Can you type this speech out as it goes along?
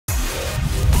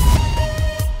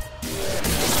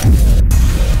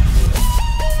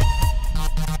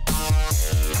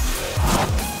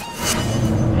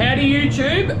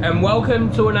YouTube, and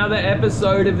welcome to another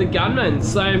episode of the Gunman.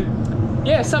 So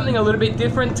yeah, something a little bit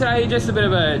different today, just a bit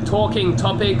of a talking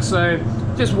topic, so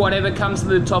just whatever comes to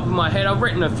the top of my head. I've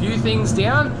written a few things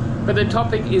down, but the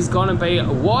topic is gonna be,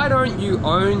 why don't you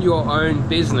own your own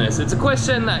business? It's a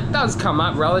question that does come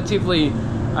up relatively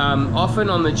often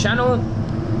on the channel.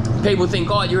 People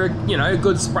think, oh, you're a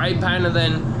good spray painter,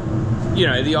 then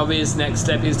the obvious next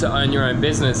step is to own your own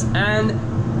business. And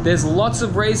there's lots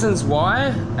of reasons why,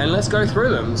 and let's go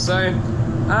through them. So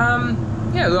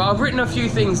yeah, I've written a few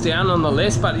things down on the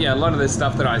list, but yeah, a lot of the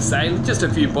stuff that I say, just a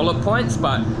few bullet points.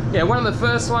 But yeah, one of the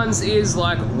first ones is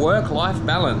like work-life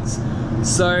balance.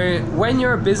 So when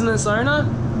you're a business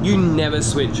owner, you never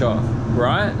switch off,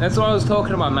 right? That's what I was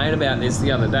talking to my mate about this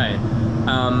the other day.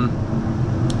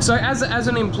 So as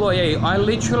an employee, I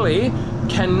literally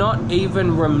cannot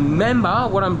even remember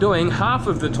what I'm doing half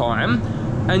of the time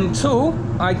until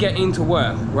I get into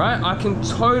work, right? I can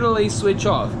totally switch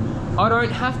off. I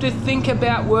don't have to think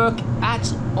about work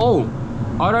at all.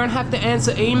 I don't have to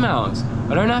answer emails.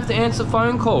 I don't have to answer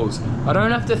phone calls. I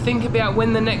don't have to think about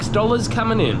when the next dollar's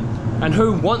coming in and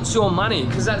who wants your money,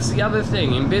 because that's the other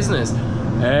thing in business.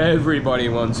 Everybody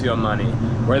wants your money,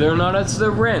 whether or not it's the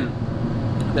rent,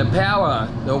 the power,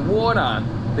 the water,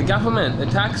 the government, the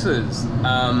taxes,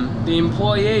 the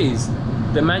employees,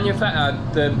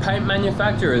 the paint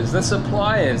manufacturers, the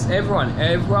suppliers,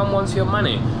 everyone wants your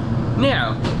money.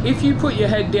 Now, if you put your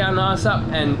head down, ass up,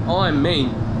 and I'm me,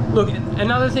 look,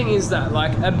 another thing is that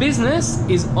like a business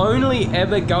is only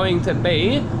ever going to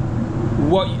be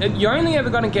you're only ever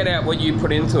going to get out what you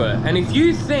put into it. And if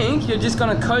you think you're just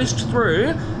going to coast through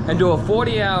and do a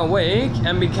 40-hour week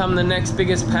and become the next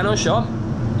biggest panel shop,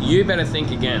 you better think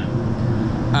again.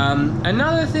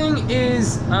 Another thing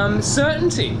is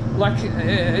certainty, like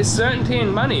certainty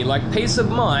in money, like peace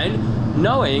of mind,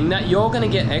 knowing that you're going to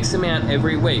get X amount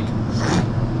every week.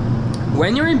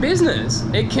 When you're in business,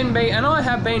 it can be, and I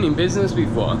have been in business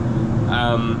before,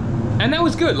 and that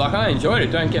was good. Like, I enjoyed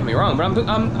it, don't get me wrong, but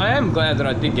I am glad that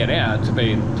I did get out, to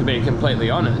be completely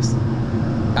honest.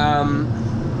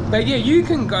 But yeah, you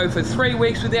can go for 3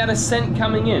 weeks without a cent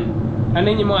coming in, and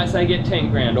then you might say get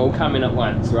 10 grand all come in at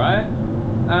once, right?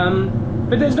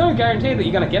 But there's no guarantee that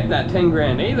you're going to get that 10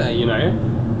 grand either,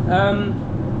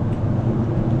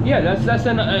 yeah, that's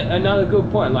another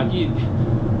good point. Like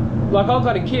I've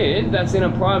got a kid that's in a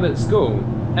private school,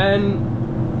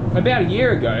 and about a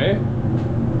year ago,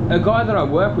 a guy that I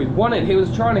work with he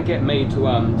was trying to get me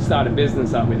to start a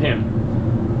business up with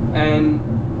him, and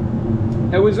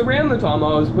it was around the time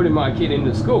I was putting my kid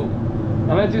into school,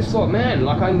 and I just thought, man,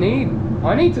 like I need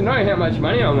to know how much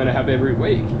money I'm going to have every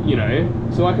week,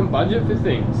 so I can budget for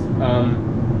things.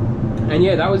 And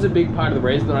yeah, that was a big part of the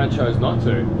reason that I chose not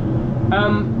to.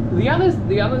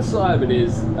 The other side of it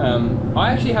is,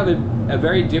 I actually have a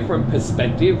very different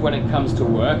perspective when it comes to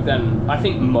work than I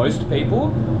think most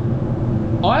people.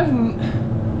 I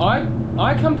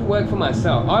come to work for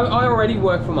myself. I already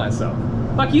work for myself.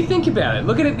 Like, you think about it,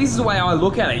 look at it, this is the way I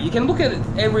look at it. You can look at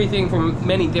everything from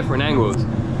many different angles.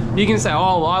 You can say,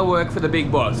 oh, I work for the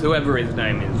big boss, whoever his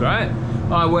name is, right?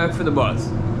 I work for the boss.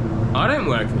 I don't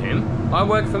work for him, I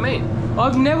work for me.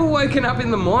 I've never woken up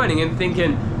in the morning and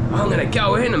thinking, I'm gonna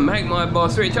go in and make my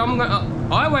boss rich.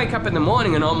 I wake up in the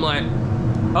morning and I'm like,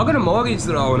 I've got a mortgage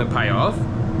that I want to pay off.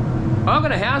 I've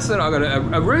got a house that I've got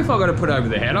a roof I've got to put over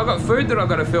the head. I've got food that I've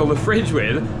got to fill the fridge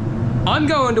with. I'm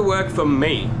going to work for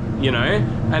me,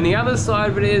 And the other side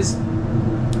of it is,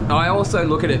 I also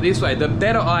look at it this way: the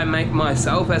better I make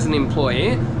myself as an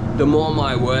employee, the more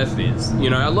my worth is.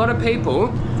 A lot of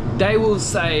people, they will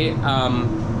say,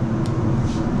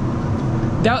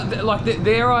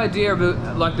 their idea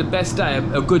of like the best day,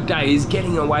 a good day, is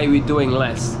getting away with doing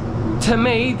less. To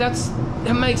me,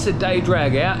 it makes a day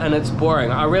drag out and it's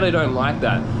boring. I really don't like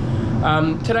that.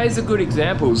 Today's a good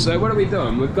example. So what are we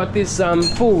doing? We've got this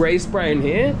full respray in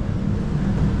here.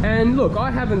 And look,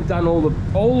 I haven't done all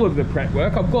of the prep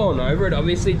work. I've gone over it,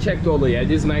 obviously checked all the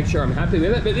edges, make sure I'm happy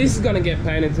with it. But this is going to get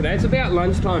painted today. It's about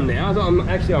lunchtime now. So I'm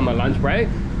actually on my lunch break.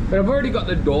 But I've already got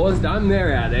the doors done.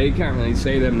 They're out there. You can't really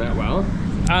see them that well.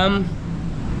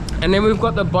 And then we've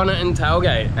got the bonnet and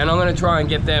tailgate. And I'm going to try and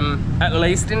get them at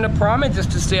least into primer just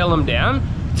to seal them down.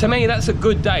 To me, that's a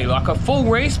good day. Like a full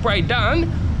respray done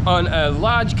on a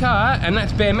large car, and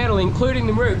that's bare metal, including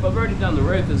the roof. I've already done the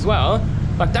roof as well.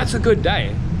 Like, that's a good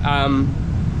day.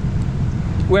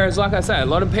 Whereas, like I say, a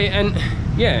lot of people, and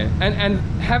yeah, and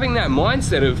having that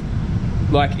mindset of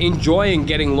like enjoying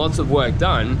getting lots of work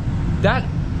done, that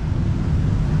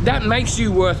makes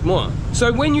you worth more.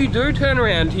 So when you do turn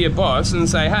around to your boss and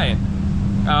say, hey,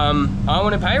 I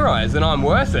want a pay rise and I'm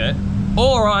worth it,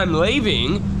 or I'm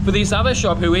leaving for this other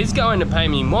shop who is going to pay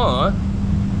me more,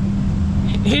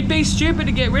 he'd be stupid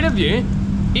to get rid of you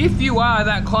if you are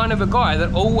that kind of a guy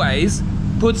that always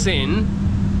puts in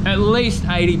at least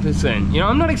 80%. You know,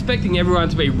 I'm not expecting everyone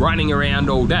to be running around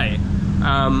all day.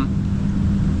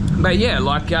 But yeah,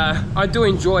 like I do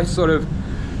enjoy sort of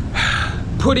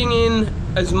putting in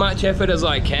as much effort as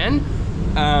I can.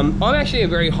 I'm actually a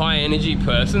very high energy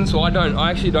person, so I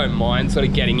actually don't mind sort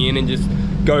of getting in and just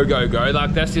go.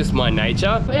 Like, that's just my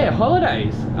nature. But yeah,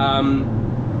 holidays.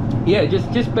 Yeah,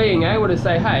 just being able to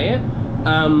say, hey,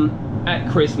 at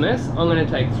Christmas, I'm gonna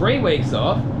take 3 weeks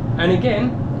off, and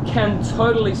again, can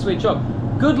totally switch off.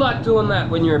 Good luck doing that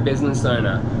when you're a business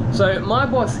owner. So my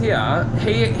boss here,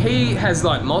 he has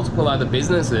like multiple other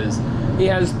businesses. He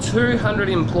has 200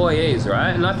 employees,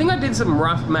 right? And I think I did some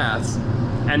rough maths,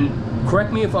 and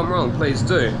correct me if I'm wrong, please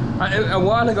do. A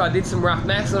while ago I did some rough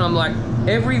maths, and I'm like,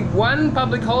 every one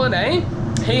public holiday,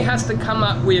 he has to come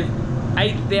up with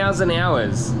 8,000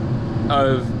 hours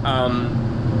of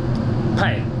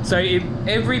pay. So if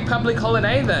every public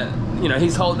holiday that, you know,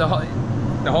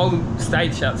 the whole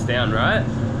state shuts down, right?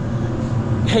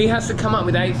 He has to come up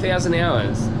with 8,000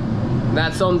 hours.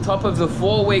 That's on top of the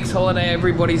 4 weeks holiday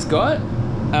everybody's got.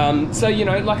 So, you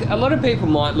know, like a lot of people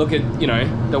might look at, you know,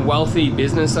 the wealthy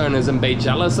business owners and be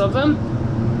jealous of them.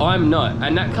 I'm not.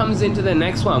 And that comes into the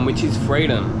next one, which is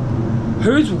freedom.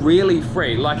 Who's really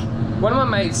free? Like, one of my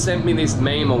mates sent me this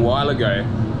meme a while ago,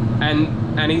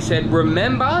 and he said,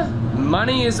 remember,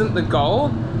 money isn't the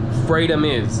goal, freedom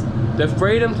is. The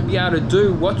freedom to be able to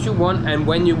do what you want and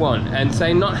when you want, and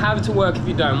say not have to work if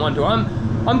you don't want to.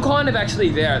 I'm kind of actually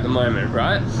there at the moment,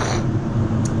 right?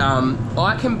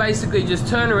 I can basically just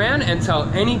turn around and tell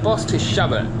any boss to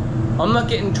shove it. I'm not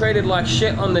getting treated like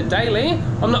shit on the daily.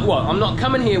 I'm not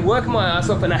coming here working my ass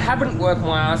off, and I haven't worked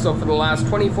my ass off for the last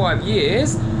 25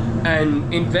 years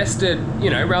and invested, you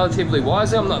know, relatively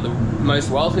wisely. I'm not the most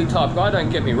wealthy type guy, don't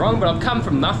get me wrong, but I've come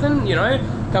from nothing, you know,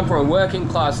 come from a working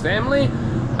class family.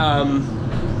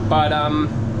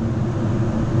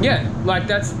 Yeah, like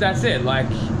that's it. Like,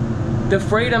 the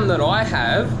freedom that I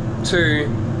have to,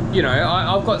 you know,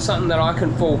 I've got something that I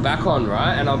can fall back on,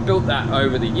 right? And I've built that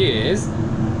over the years.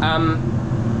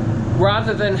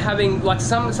 Rather than having, like,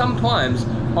 sometimes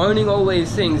owning all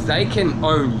these things, they can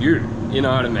own you. You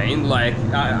know what I mean? Like,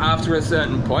 after a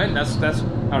certain point, that's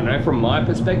I don't know, from my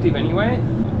perspective anyway.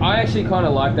 I actually kind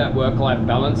of like that work-life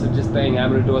balance of just being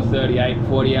able to do a 38,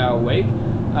 40-hour week.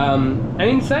 And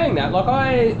in saying that, like,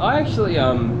 I actually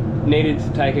needed to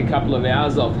take a couple of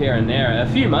hours off here and there a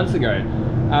few months ago.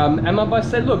 And my boss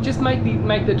said, look, just make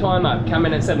the time up, come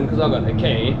in at 7 because I got the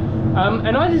key.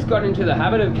 And I just got into the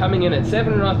habit of coming in at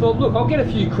 7, and I thought, look, I'll get a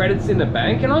few credits in the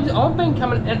bank, and I've been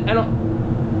coming, and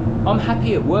I'm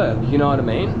happy at work, you know what I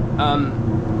mean?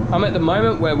 I'm at the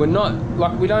moment where we're not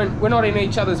in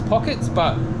each other's pockets,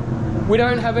 but we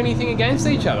don't have anything against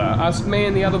each other. Us, me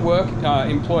and the other work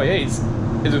employees,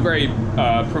 is a very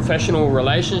professional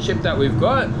relationship that we've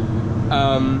got.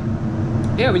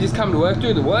 Yeah, we just come to work,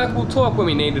 do the work, we'll talk when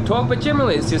we need to talk, but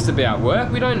generally it's just about work.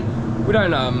 We don't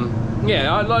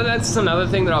yeah, that's another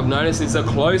thing that I've noticed, is the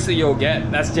closer you'll get,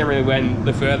 that's generally when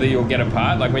the further you'll get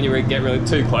apart. Like, when you get really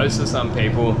too close to some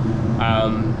people,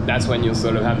 that's when you'll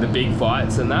sort of have the big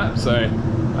fights and that. So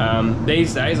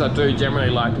these days I do generally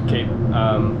like to keep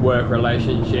work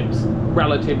relationships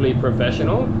relatively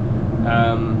professional.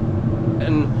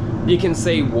 And you can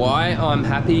see why I'm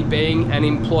happy being an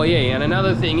employee. And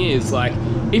another thing is, like,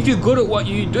 if you're good at what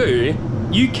you do,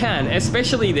 you can,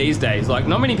 especially these days, like,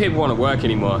 not many people want to work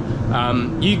anymore.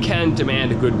 You can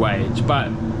demand a good wage,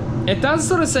 but it does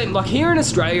sort of seem like here in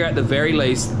Australia, at the very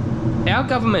least, our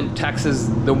government taxes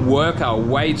the worker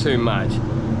way too much,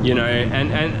 you know,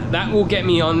 and that will get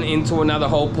me on into another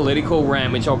whole political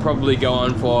rant, which I'll probably go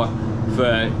on for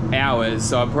hours,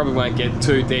 so I probably won't get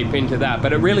too deep into that.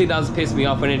 But it really does piss me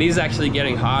off, and it is actually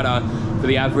getting harder for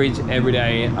the average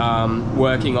everyday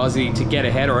working Aussie to get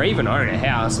ahead or even own a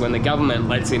house when the government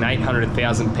lets in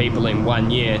 800,000 people in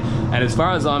 1 year. And as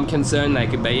far as I'm concerned, they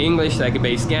could be English, they could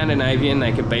be Scandinavian,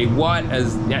 they could be white.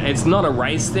 It's not a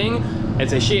race thing,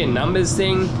 it's a sheer numbers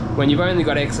thing. When you've only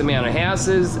got X amount of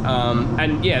houses,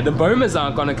 and yeah, the boomers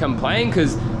aren't going to complain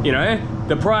because, you know,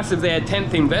 the price of their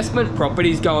 10th investment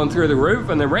property's going through the roof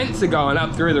and the rents are going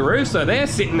up through the roof, so they're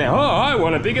sitting there, oh, I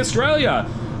want a big Australia.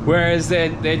 Whereas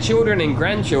their children and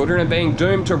grandchildren are being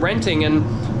doomed to renting and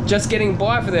just getting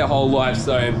by for their whole life.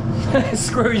 So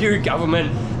screw you,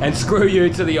 government, and screw you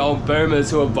to the old boomers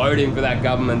who are voting for that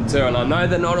government too. And I know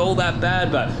they're not all that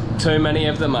bad, but Too many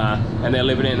of them are, and they're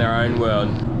living in their own world.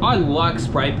 I like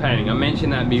spray painting. I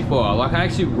mentioned that before. Like, I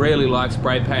actually really like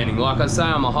spray painting. Like I say,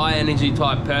 I'm a high energy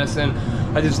type person.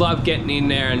 I just love getting in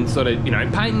there and sort of, you know,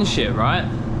 painting shit, right?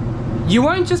 You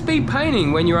won't just be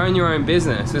painting when you own your own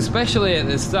business, especially at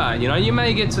the start. You know, you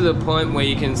may get to the point where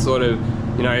you can sort of,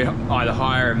 you know, either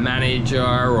hire a manager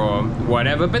or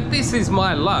whatever, but this is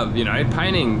my love, you know,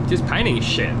 painting, just painting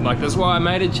shit. Like, that's why I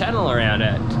made a channel around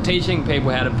it, teaching people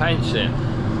how to paint shit.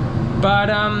 But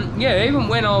yeah, even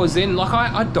when I was in, like,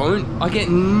 I get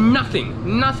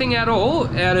nothing at all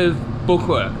out of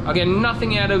bookwork. I get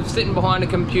nothing out of sitting behind a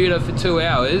computer for 2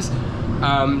 hours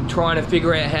trying to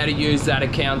figure out how to use that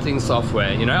accounting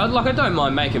software. You know, like, I don't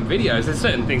mind making videos. There's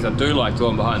certain things I do like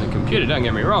doing behind the computer, don't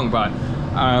get me wrong, but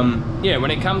yeah, when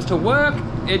it comes to work,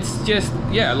 it's just,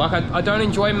 yeah, like, I don't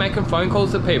enjoy making phone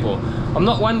calls to people. I'm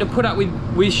not one to put up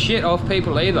with shit off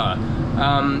people either.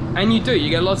 And you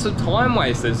get lots of time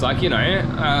wasters, like, you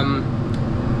know,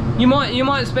 you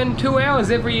might spend 2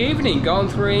 hours every evening going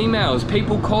through emails,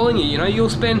 people calling you, you know, you'll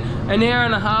spend an hour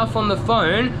and a half on the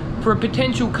phone for a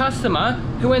potential customer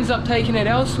who ends up taking it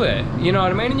elsewhere, you know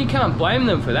what I mean? And you can't blame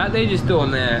them for that. They're just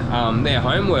doing their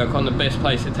homework on the best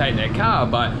place to take their car,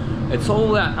 but it's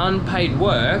all that unpaid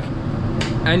work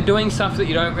and doing stuff that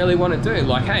you don't really want to do.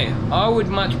 Like, hey, I would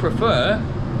much prefer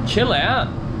chill out,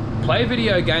 play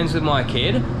video games with my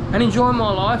kid, and enjoy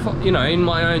my life, you know, in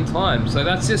my own time. So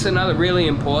that's just another really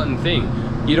important thing.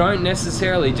 You don't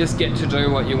necessarily just get to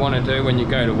do what you want to do when you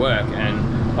go to work.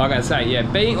 And like I say, yeah,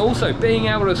 being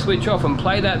able to switch off and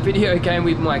play that video game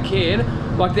with my kid.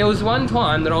 Like, there was one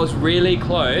time that I was really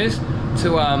close to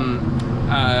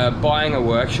buying a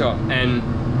workshop, and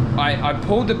I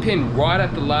pulled the pin right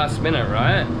at the last minute,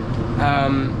 right?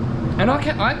 And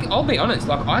I'll be honest,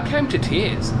 like, I came to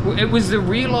tears. It was the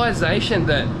realization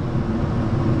that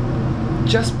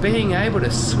just being able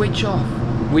to switch off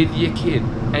with your kid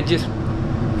and just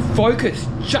focus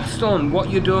just on what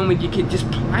you're doing with your kid, just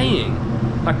playing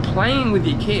with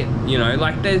your kid, you know,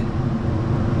 like,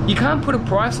 you can't put a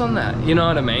price on that, you know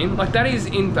what I mean? Like, that is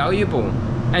invaluable,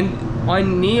 and I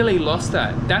nearly lost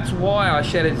that. That's why I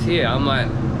shed a tear. I'm like,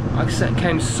 I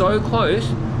came so close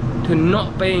to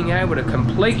not being able to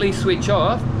completely switch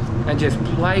off and just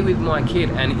play with my kid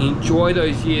and enjoy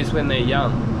those years when they're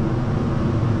young.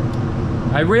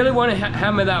 I really want to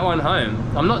hammer that one home.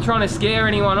 I'm not trying to scare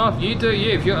anyone off. You do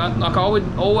you. If you're like, I would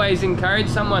always encourage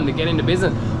someone to get into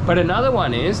business. But another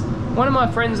one is, one of my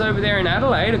friends over there in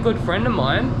Adelaide, a good friend of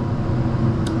mine,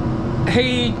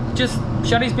 he just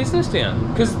shut his business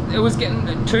down because it was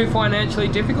getting too financially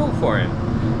difficult for him.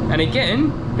 And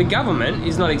again, the government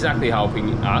is not exactly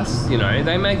helping us, you know.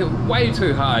 They make it way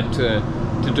too hard to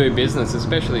do business,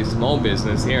 especially small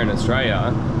business here in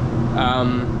Australia.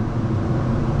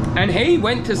 And he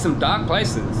went to some dark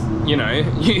places, you know.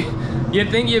 You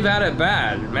think you've had it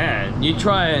bad, man. You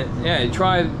try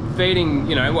feeding,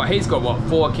 you know, he's got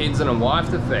 4 kids and a wife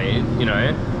to feed, you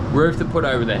know, roof to put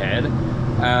over the head.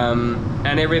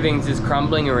 And everything's just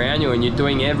crumbling around you, and you're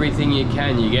doing everything you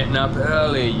can. You're getting up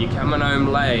early, you're coming home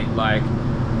late, like,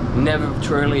 never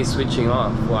truly switching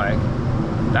off. Like,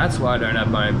 that's why I don't have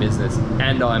my own business,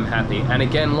 and I'm happy. And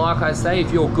again, like I say,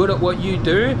 if you're good at what you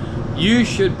do, you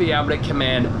should be able to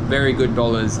command very good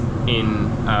dollars in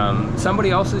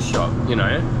somebody else's shop, you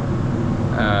know.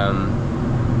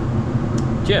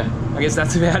 Yeah, I guess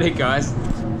that's about it, guys.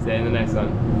 See you in the next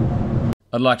one.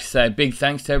 I'd like to say a big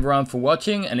thanks to everyone for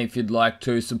watching, and if you'd like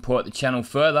to support the channel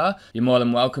further, you're more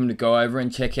than welcome to go over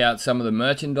and check out some of the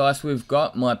merchandise we've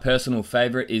got. My personal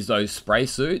favourite is those spray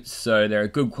suits, so they're a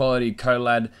good quality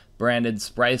Colad branded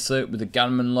spray suit with a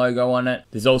Gunman logo on it.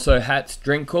 There's also hats,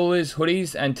 drink coolers,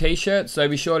 hoodies and t-shirts, so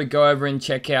be sure to go over and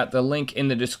check out the link in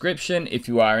the description if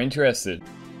you are interested.